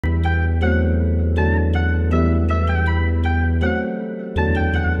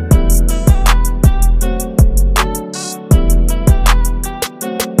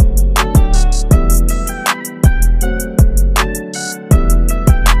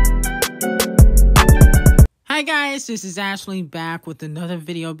Hi guys, this is Ashley back with another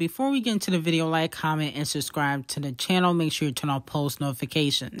video. Before we get into the video, like, comment, and subscribe to the channel. Make sure you turn on post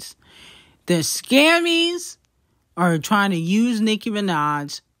notifications. The scammies are trying to use Nicki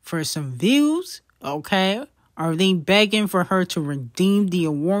Minaj for some views, okay? Are they begging for her to redeem the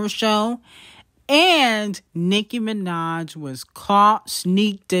award show? And Nicki Minaj was caught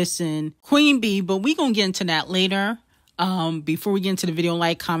sneak dissing Queen Bee, but we gonna get into that later. Before we get into the video,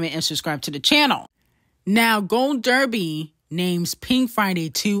 like, comment, and subscribe to the channel. Now, Gold Derby names Pink Friday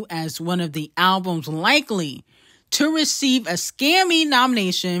 2 as one of the albums likely to receive a scammy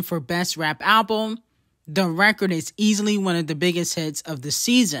nomination for Best Rap Album. The record is easily one of the biggest hits of the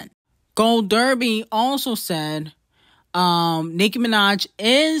season. Gold Derby also said Nicki Minaj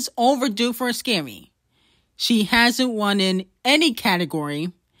is overdue for a scammy. She hasn't won in any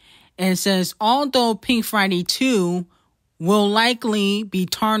category, and says although Pink Friday 2 will likely be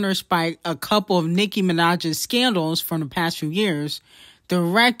tarnished by a couple of Nicki Minaj's scandals from the past few years, the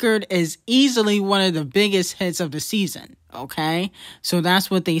record is easily one of the biggest hits of the season, okay? So that's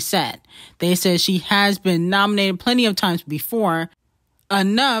what they said. They said she has been nominated plenty of times before,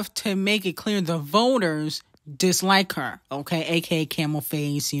 enough to make it clear the voters dislike her, okay? AKA Camel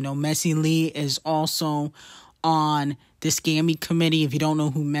Face. You know, Messy Lee is also on the scammy committee. If you don't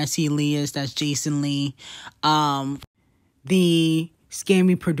know who Messy Lee is, that's Jason Lee. The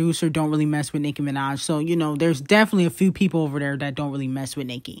scammy producer don't really mess with Nicki Minaj. So, you know, there's definitely a few people over there that don't really mess with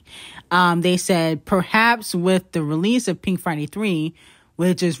Nicki. They said perhaps with the release of Pink Friday 3,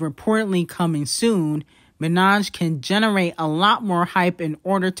 which is reportedly coming soon, Minaj can generate a lot more hype in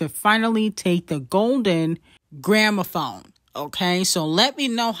order to finally take the golden gramophone. Okay, so let me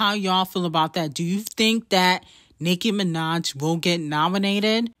know how y'all feel about that. Do you think that Nicki Minaj will get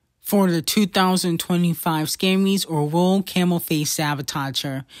nominated for the 2025 Scammies, or will Camel Face sabotage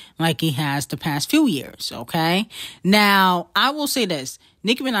her like he has the past few years, okay? Now, I will say this.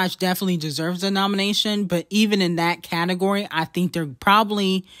 Nicki Minaj definitely deserves a nomination, but even in that category, I think they're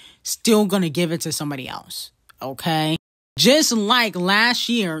probably still going to give it to somebody else, okay? Just like this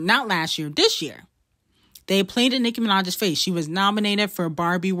year. They played in Nicki Minaj's face. She was nominated for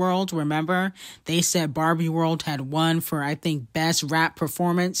Barbie World, remember? They said Barbie World had won for, I think, Best Rap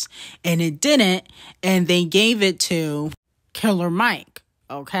Performance, and it didn't, and they gave it to Killer Mike,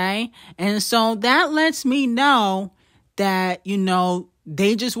 okay? And so that lets me know that, you know,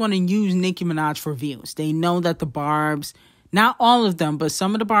 they just want to use Nicki Minaj for views. They know that the Barbs, not all of them, but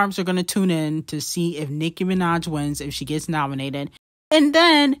some of the Barbs are going to tune in to see if Nicki Minaj wins, if she gets nominated, and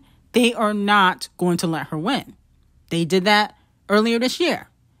then they are not going to let her win. They did that earlier this year.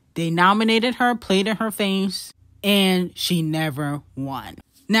 They nominated her, played in her face, and she never won.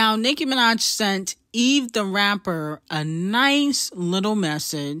 Now, Nicki Minaj sent Eve the rapper a nice little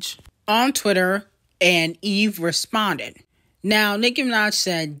message on Twitter, and Eve responded. Now, Nicki Minaj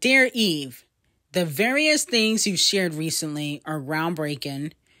said, "Dear Eve, the various things you've shared recently are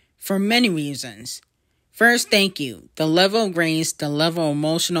groundbreaking for many reasons. First, thank you. The level of grace, the level of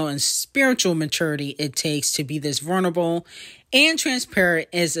emotional and spiritual maturity it takes to be this vulnerable and transparent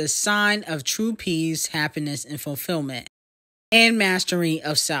is a sign of true peace, happiness, and fulfillment, and mastery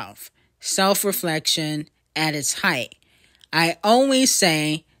of self. Self-reflection at its height. I always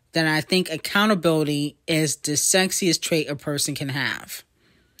say that I think accountability is the sexiest trait a person can have.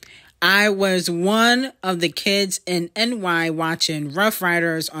 I was one of the kids in NY watching Rough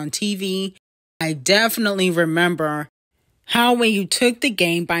Riders on TV. I definitely remember how when you took the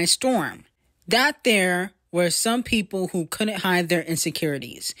game by storm, that there were some people who couldn't hide their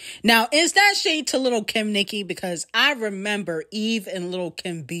insecurities." Now, is that shade to Lil' Kim, Nicki? Because I remember Eve and Lil'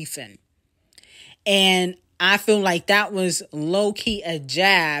 Kim beefing. And I feel like that was low-key a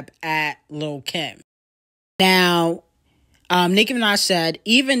jab at Lil' Kim. Now, Nicki Minaj said,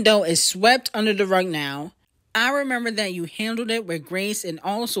 "Even though it's swept under the rug now, I remember that you handled it with grace and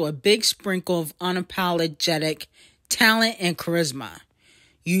also a big sprinkle of unapologetic talent and charisma.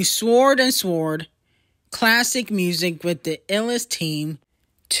 You soared, classic music with the illest team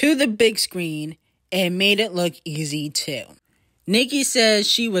to the big screen and made it look easy too." Nicki says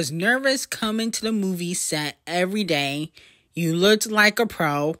she was nervous coming to the movie set every day. You looked like a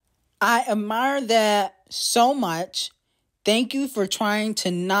pro. I admire that so much. Thank you for trying to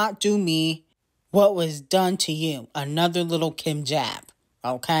not do me what was done to you. Another Lil' Kim jab,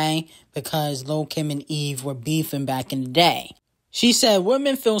 okay? Because Lil' Kim and Eve were beefing back in the day. She said,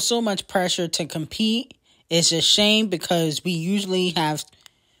 "Women feel so much pressure to compete. It's a shame because we usually have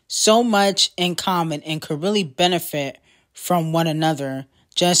so much in common and could really benefit from one another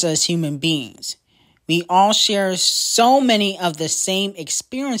just as human beings. We all share so many of the same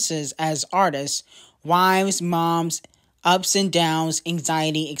experiences as artists wives, moms, ups and downs,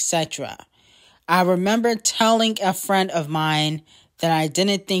 anxiety, etc. I remember telling a friend of mine that I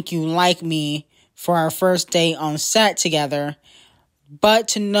didn't think you liked me for our first day on set together, but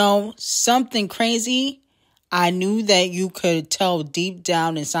to know something crazy, I knew that you could tell deep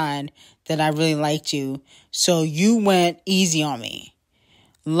down inside that I really liked you, so you went easy on me.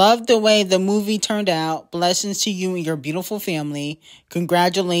 Love the way the movie turned out. Blessings to you and your beautiful family.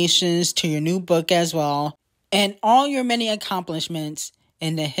 Congratulations to your new book as well, and all your many accomplishments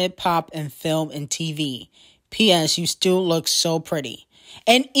in the hip-hop and film and TV. P.S. You still look so pretty.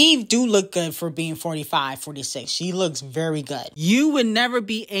 And Eve do look good for being 45, 46. She looks very good. You would never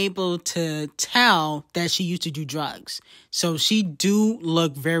be able to tell that she used to do drugs. So she do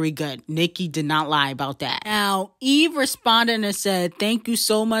look very good. Nikki did not lie about that. Now, Eve responded and said, thank you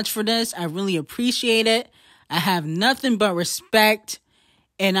so much for this. I really appreciate it. I have nothing but respect.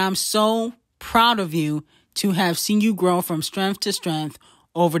 And I'm so proud of you to have seen you grow from strength to strength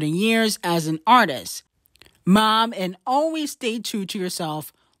over the years as an artist. Mom, and always stay true to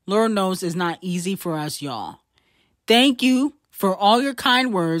yourself. Lord knows it's not easy for us, y'all. Thank you for all your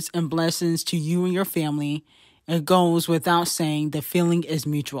kind words and blessings to you and your family. It goes without saying the feeling is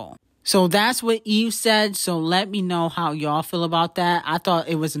mutual. So that's what Eve said. So let me know how y'all feel about that. I thought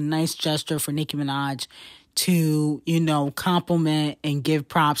it was a nice gesture for Nicki Minaj to, compliment and give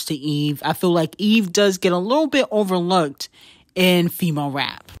props to Eve. I feel like Eve does get a little bit overlooked in female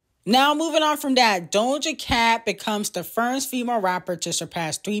rap. Now, moving on from that, Doja Cat becomes the first female rapper to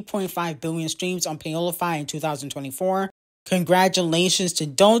surpass 3.5 billion streams on PÄY0ŁÄ in 2024. Congratulations to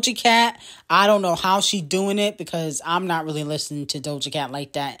Doja Cat. I don't know how she's doing it because I'm not really listening to Doja Cat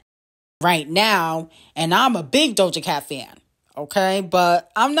like that right now. And I'm a big Doja Cat fan, okay?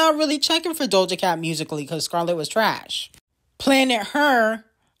 But I'm not really checking for Doja Cat musically because Scarlet was trash. Planet Her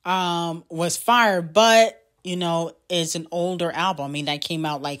was fire, but it's an older album. I mean, that came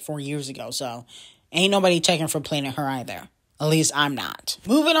out like 4 years ago. So ain't nobody checking for Planet Her either. At least I'm not.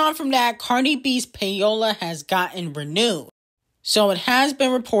 Moving on from that, Cardi B's PÄY0ŁÄ has gotten renewed. So it has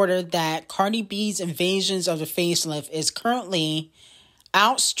been reported that Cardi B's Invasions of the Facelift is currently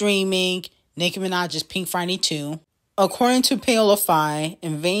outstreaming Nicki Minaj's Pink Friday 2. According to PÄY0ŁÄ,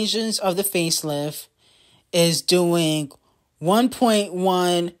 Invasions of the Facelift is doing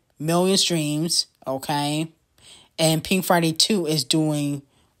 1.1 million streams. Okay. And Pink Friday 2 is doing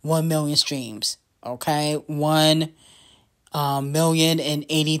 1 million streams. Okay.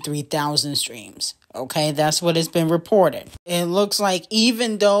 1,083,000 streams. Okay. That's what has been reported. It looks like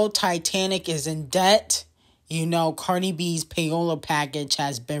even though Titanic is in debt, Cardi B's PÄY0ŁÄ package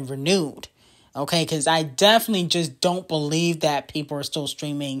has been renewed. Okay. Because I definitely just don't believe that people are still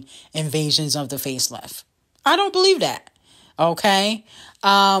streaming Invasions of the Facelift. I don't believe that. Okay.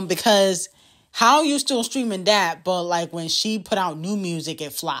 Because how you still streaming that, but like when she put out new music,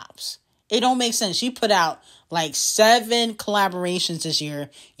 it flops. It don't make sense. She put out like 7 collaborations this year.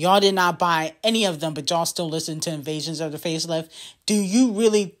 Y'all did not buy any of them, but y'all still listen to Invasions of the Facelift. Do you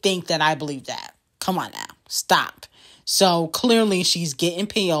really think that I believe that? Come on now. Stop. So clearly she's getting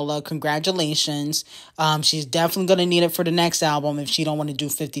PÄY0ŁÄ. Congratulations. She's definitely going to need it for the next album if she don't want to do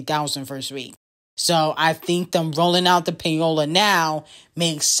 50,000 first week. So I think them rolling out the PÄY0ŁÄ now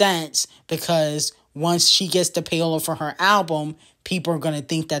makes sense because once she gets the PÄY0ŁÄ for her album, people are going to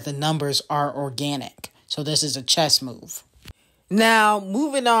think that the numbers are organic. So this is a chess move. Now,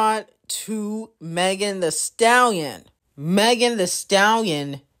 moving on to Megan Thee Stallion. Megan Thee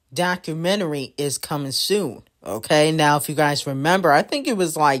Stallion documentary is coming soon. Okay, now if you guys remember, I think it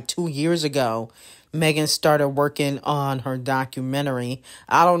was like 2 years ago, Megan started working on her documentary.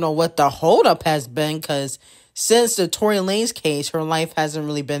 I don't know what the holdup has been because since the Tory Lanez case, her life hasn't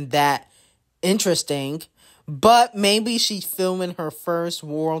really been that interesting. But maybe she's filming her first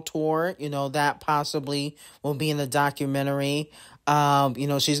world tour. That possibly will be in the documentary.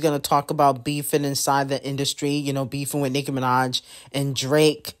 She's going to talk about beefing inside the industry, beefing with Nicki Minaj and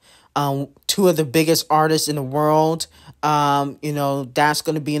Drake. 2 of the biggest artists in the world. That's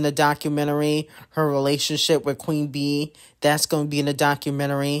going to be in the documentary. Her relationship with Queen Bee, that's going to be in the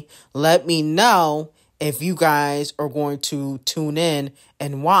documentary. Let me know if you guys are going to tune in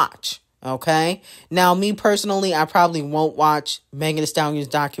and watch. Okay. Now, me personally, I probably won't watch Megan Thee Stallion's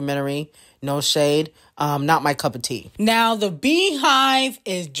documentary. No shade. Not my cup of tea. Now, the Beehive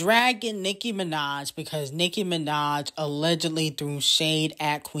is dragging Nicki Minaj because Nicki Minaj allegedly threw shade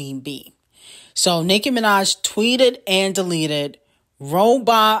at Queen Bee. So, Nicki Minaj tweeted and deleted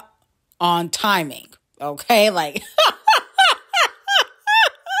robot on timing. Okay? Like,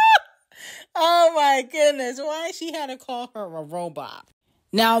 oh my goodness. Why she had to call her a robot?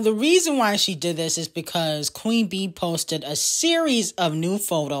 Now, the reason why she did this is because Queen Bee posted a series of new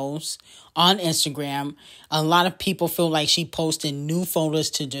photos on Instagram. A lot of people feel like she posted new photos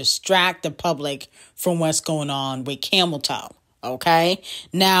to distract the public from what's going on with Camel Toe. Okay?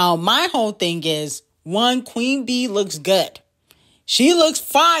 Now, my whole thing is, one, Queen Bee looks good. She looks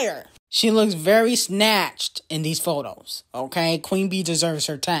fire. She looks very snatched in these photos. Okay? Queen Bee deserves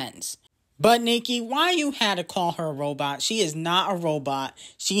her 10s. But Nicki, why you had to call her a robot? She is not a robot.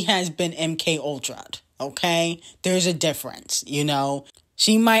 She has been MK Ultra'd, okay? There's a difference, you know?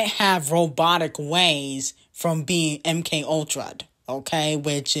 She might have robotic ways from being MK Ultra'd, okay?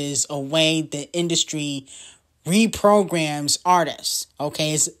 Which is a way the industry reprograms artists,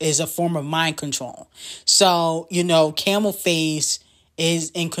 okay? Is a form of mind control. So, you know, Camel Face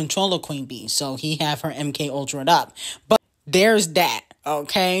is in control of Queen Bee. So he have her MK Ultra'd up. But there's that,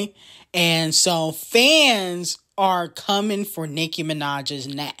 okay? And so fans are coming for Nicki Minaj's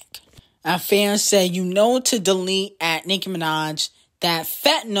neck. A fan said, you know to delete at Nicki Minaj that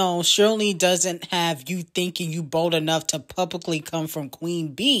fentanyl surely doesn't have you thinking you bold enough to publicly come from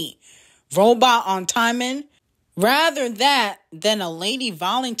Queen Bee. Robot on timing? Rather that than a lady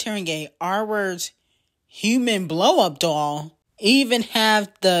volunteering a R-word's human blow-up doll even have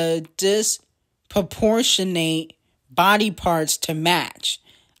the disproportionate body parts to match.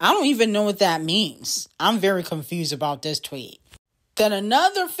 I don't even know what that means. I'm very confused about this tweet. Then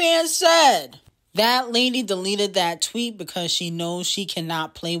another fan said that lady deleted that tweet because she knows she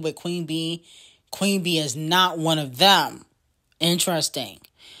cannot play with Queen Bee. Queen Bee is not one of them. Interesting.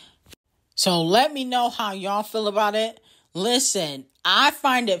 So let me know how y'all feel about it. Listen, I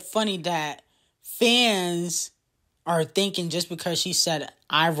find it funny that fans are thinking just because she said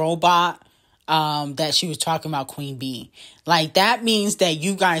iRobot, that she was talking about Queen Bee. Like, that means that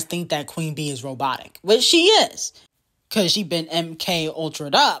you guys think that Queen Bee is robotic, which she is, because she been MK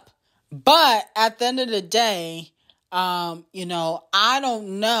Ultra'd up. But at the end of the day, you know, I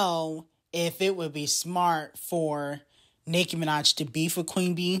don't know if it would be smart for Nicki Minaj to beef with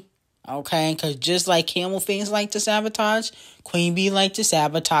Queen Bee. Okay, because just like Camel Face like to sabotage, Queen Bee like to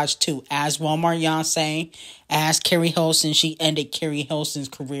sabotage too. As Walmart Beyonce, as Carrie Hilson, she ended Carrie Hilson's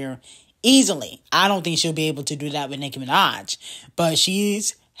career easily. I don't think she'll be able to do that with Nicki Minaj. But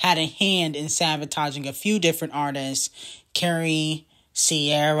she's had a hand in sabotaging a few different artists. Carrie,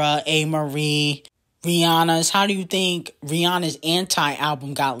 Sierra, A. Marie, Rihanna's. How do you think Rihanna's Anti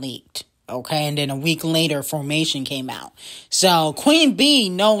album got leaked? Okay, and then a week later, Formation came out. So Queen Bee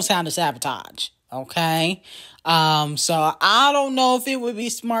knows how to sabotage. Okay, so I don't know if it would be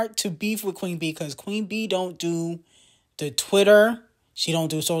smart to beef with Queen Bee, because Queen Bee don't do the Twitter. She don't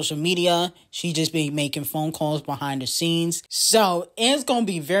do social media. She just be making phone calls behind the scenes. So it's going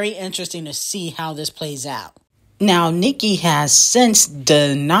to be very interesting to see how this plays out. Now, Nicki has since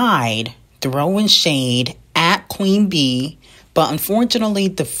denied throwing shade at Queen Bee, but unfortunately,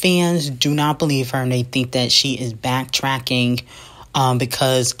 the fans do not believe her, and they think that she is backtracking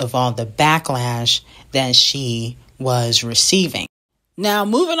because of all the backlash that she was receiving. Now,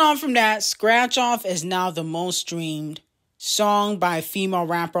 moving on from that, Scratch Off is now the most streamed song by a female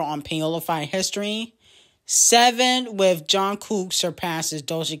rapper on PÄY0ŁÄ history. 7 with Jungkook surpasses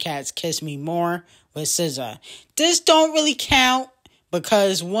Doja Cat's Kiss Me More with SZA. This don't really count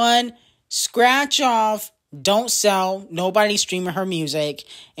because, one, Scratch Off don't sell, nobody streaming her music,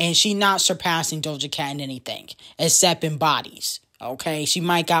 and she not surpassing Doja Cat in anything except in bodies. Okay, she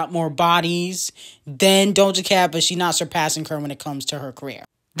might got more bodies than Doja Cat, but she not surpassing her when it comes to her career.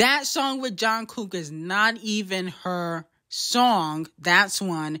 That song with Jungkook is not even her song. That's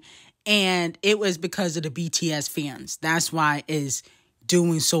one, and it was because of the BTS fans. That's why it's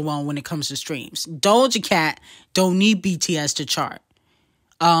doing so well when it comes to streams. Doja Cat don't need BTS to chart.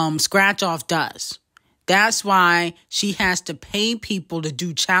 Scratch Off does. That's why she has to pay people to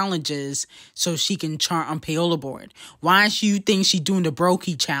do challenges so she can chart on PÄY0ŁÄ board. Why do you think she's doing the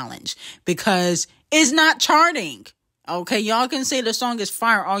Brokey challenge? Because it's not charting. Okay, y'all can say the song is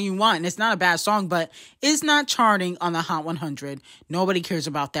fire all you want, and it's not a bad song, but it's not charting on the Hot 100. Nobody cares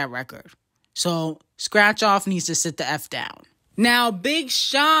about that record. So Scratch Off needs to sit the F down. Now, Big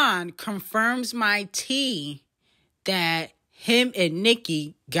Sean confirms my tea that him and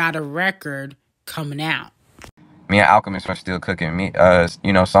Nicki got a record coming out. Me and Alchemist are still cooking.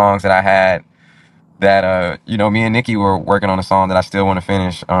 Songs that I had that, me and Nicki were working on a song that I still want to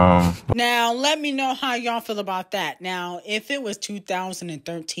finish. Now, let me know how y'all feel about that. Now, if it was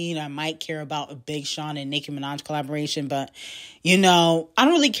 2013, I might care about a Big Sean and Nicki Minaj collaboration, but, I don't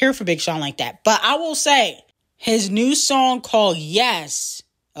really care for Big Sean like that. But I will say, his new song called Yes,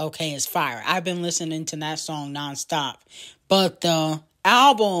 okay, is fire. I've been listening to that song nonstop. But the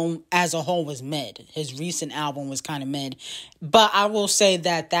album as a whole was mid. His recent album was kind of mid. But I will say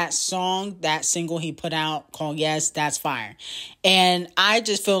that song, that single he put out called Yes, that's fire. And I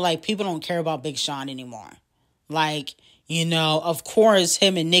just feel like people don't care about Big Sean anymore. Like, you know, of course,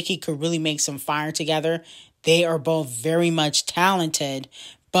 him and Nicki could really make some fire together. They are both very much talented.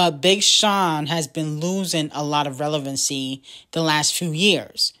 But Big Sean has been losing a lot of relevancy the last few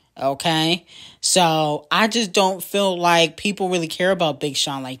years. Okay, so I just don't feel like people really care about Big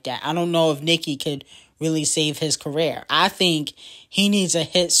Sean like that. I don't know if Nicki could really save his career. I think he needs a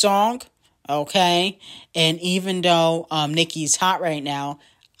hit song, okay? And even though Nicki's hot right now,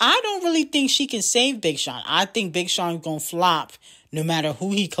 I don't really think she can save Big Sean. I think Big Sean's gonna flop no matter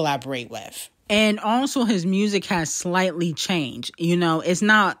who he collaborate with. And also his music has slightly changed. You know, it's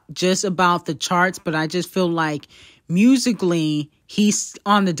not just about the charts, but I just feel like musically, he's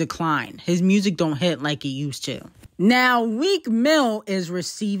on the decline. His music don't hit like it used to. Now, Meek Mill is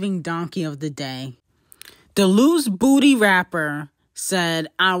receiving Donkey of the Day. The loose booty rapper said,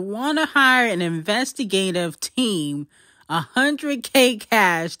 I want to hire an investigative team, $100K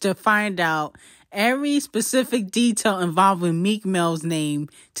cash to find out every specific detail involving Meek Mill's name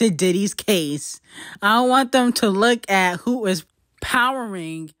to Diddy's case. I want them to look at who is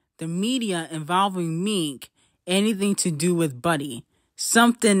powering the media involving Meek. Anything to do with Buddy.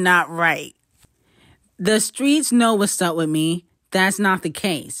 Something not right. The streets know what's up with me. That's not the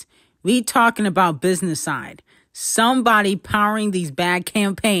case. We talking about business side. Somebody powering these bad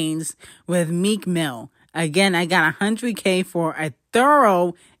campaigns with Meek Mill. Again, I got $100K for a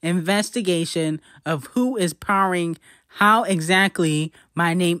thorough investigation of who is powering how exactly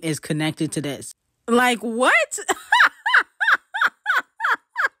my name is connected to this. Like, what?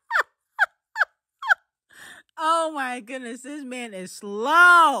 Oh my goodness, this man is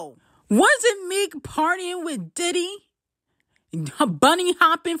slow. Wasn't Meek partying with Diddy? Bunny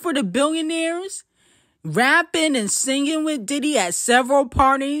hopping for the billionaires? Rapping and singing with Diddy at several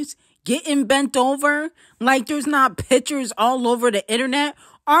parties? Getting bent over? Like there's not pictures all over the internet?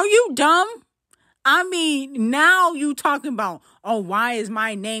 Are you dumb? I mean, now you talking about, oh, why is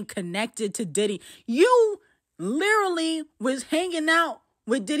my name connected to Diddy? You literally was hanging out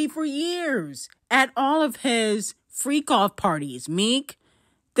with Diddy for years at all of his freak-off parties. Meek,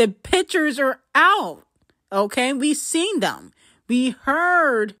 the pictures are out, okay? We've seen them. We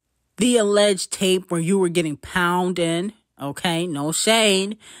heard the alleged tape where you were getting pounded, okay? No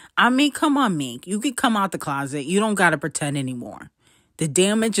shade. I mean, come on, Meek. You can come out the closet. You don't got to pretend anymore. The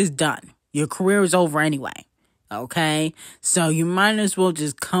damage is done. Your career is over anyway, okay? So you might as well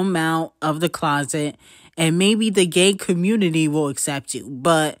just come out of the closet and maybe the gay community will accept you.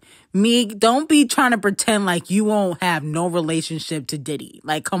 But Meek, don't be trying to pretend like you won't have no relationship to Diddy.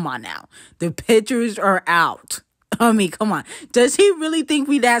 Like, come on now. The pictures are out. I mean, come on. Does he really think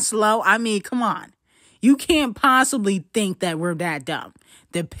we that slow? I mean, come on. You can't possibly think that we're that dumb.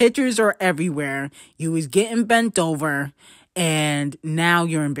 The pictures are everywhere. You was getting bent over and now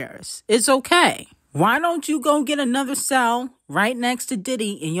you're embarrassed. It's okay. Why don't you go get another cell right next to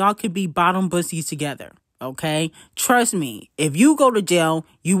Diddy and y'all could be bottom pussies together? Okay? Trust me, if you go to jail,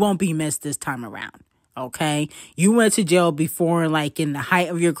 you won't be missed this time around. Okay? You went to jail before, like in the height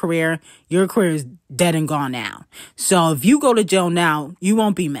of your career is dead and gone now. So if you go to jail now, you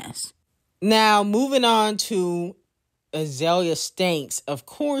won't be missed. Now, moving on to Azalea Stanks. Of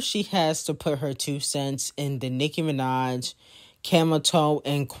course, she has to put her 2 cents in the Nicki Minaj, Camel Toe,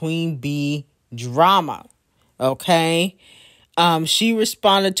 and Queen Bee drama. Okay? She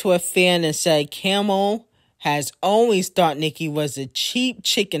responded to a fan and said, Camel has always thought Nicki was a cheap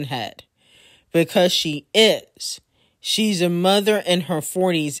chicken head because she is. She's a mother in her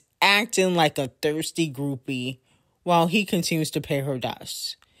 40s acting like a thirsty groupie while he continues to pay her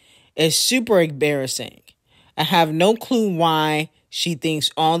dust. It's super embarrassing. I have no clue why she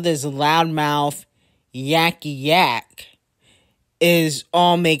thinks all this loudmouth yakky yak is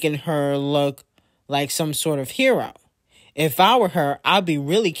all making her look like some sort of hero. If I were her, I'd be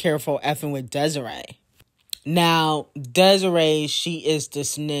really careful effing with D0JA. Now, D0JA, she is the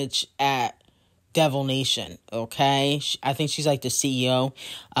snitch at Devil Nation, okay? I think she's like the CEO.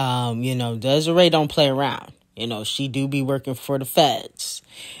 D0JA don't play around. She do be working for the feds.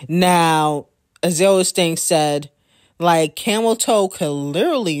 Now, Azalea Stanks said, like, Camel Toe could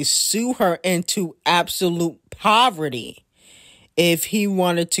literally sue her into absolute poverty if he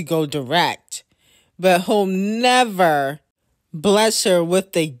wanted to go direct. But he'll never bless her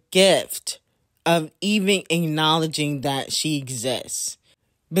with the gift of even acknowledging that she exists.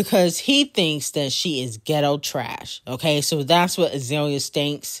 Because he thinks that she is ghetto trash. Okay, so that's what Azalea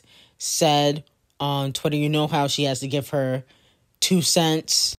Stanks said on Twitter. You know how she has to give her 2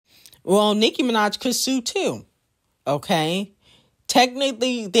 cents. Well, Nicki Minaj could sue too. Okay?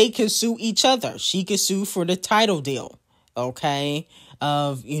 Technically, they could sue each other. She could sue for the title deal. Okay?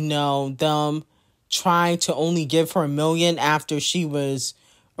 Of, them trying to only give her $1 million after she was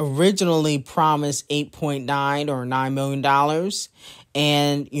originally promised $8.9 or $9 million.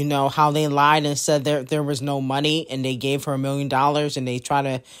 And, how they lied and said there was no money and they gave her $1 million and they try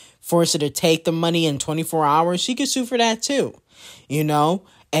to force her to take the money in 24 hours. She could sue for that too,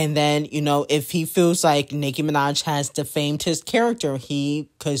 And then, if he feels like Nicki Minaj has defamed his character, he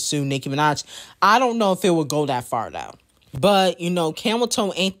could sue Nicki Minaj. I don't know if it would go that far though. But, Camel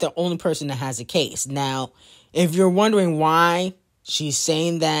Toe ain't the only person that has a case. Now, if you're wondering why she's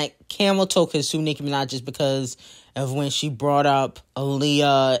saying that Camel Toe could sue Nicki Minaj just because of when she brought up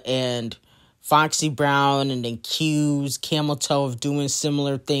Aaliyah and Foxy Brown and accused Camel Toe of doing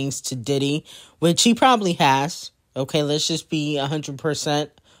similar things to Diddy, which he probably has. Okay, let's just be 100%,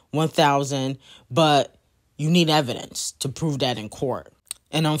 1,000. But you need evidence to prove that in court.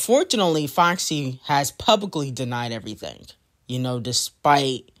 And unfortunately, Foxy has publicly denied everything,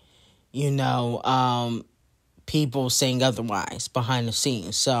 despite, people saying otherwise behind the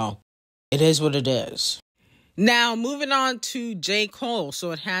scenes. So it is what it is. Now, moving on to J. Cole.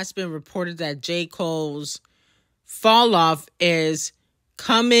 So it has been reported that J. Cole's fall off is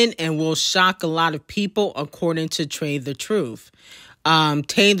coming and will shock a lot of people, according to Tay the Truth.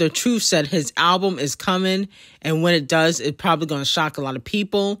 Tay the Truth said his album is coming, and when it does, it's probably going to shock a lot of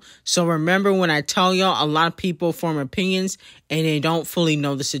people. So remember when I tell y'all, a lot of people form opinions and they don't fully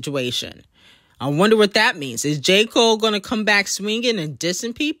know the situation. I wonder what that means. Is J. Cole going to come back swinging and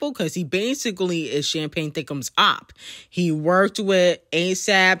dissing people? Because he basically is Champagne Thickums' op. He worked with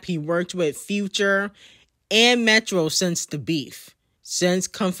ASAP, he worked with Future and Metro since the beef. Since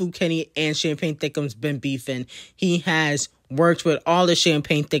Kung Fu Kenny and Champagne Thickums been beefing, he has worked with all the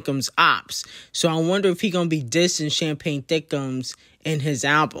Champagne Thickums ops. So I wonder if he's going to be dissing Champagne Thickums in his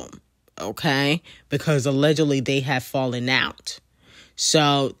album, okay? Because allegedly they have fallen out.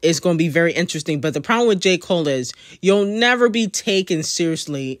 So it's going to be very interesting. But the problem with J. Cole is you'll never be taken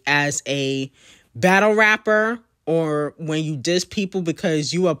seriously as a battle rapper or when you diss people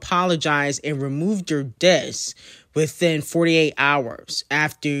because you apologize and removed your diss within 48 hours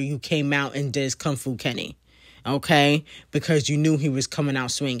after you came out and dissed Kung Fu Kenny. Okay? Because you knew he was coming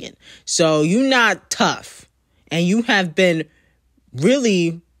out swinging. So you're not tough. And you have been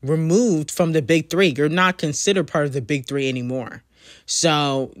really removed from the big three. You're not considered part of the big three anymore.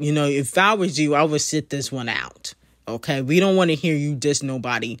 So, if I was you, I would sit this one out. Okay? We don't want to hear you diss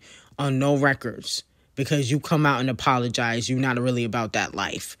nobody on no records because you come out and apologize. You're not really about that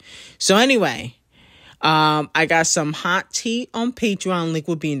life. So anyway, I got some hot tea on Patreon. Link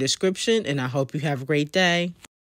will be in the description, and I hope you have a great day.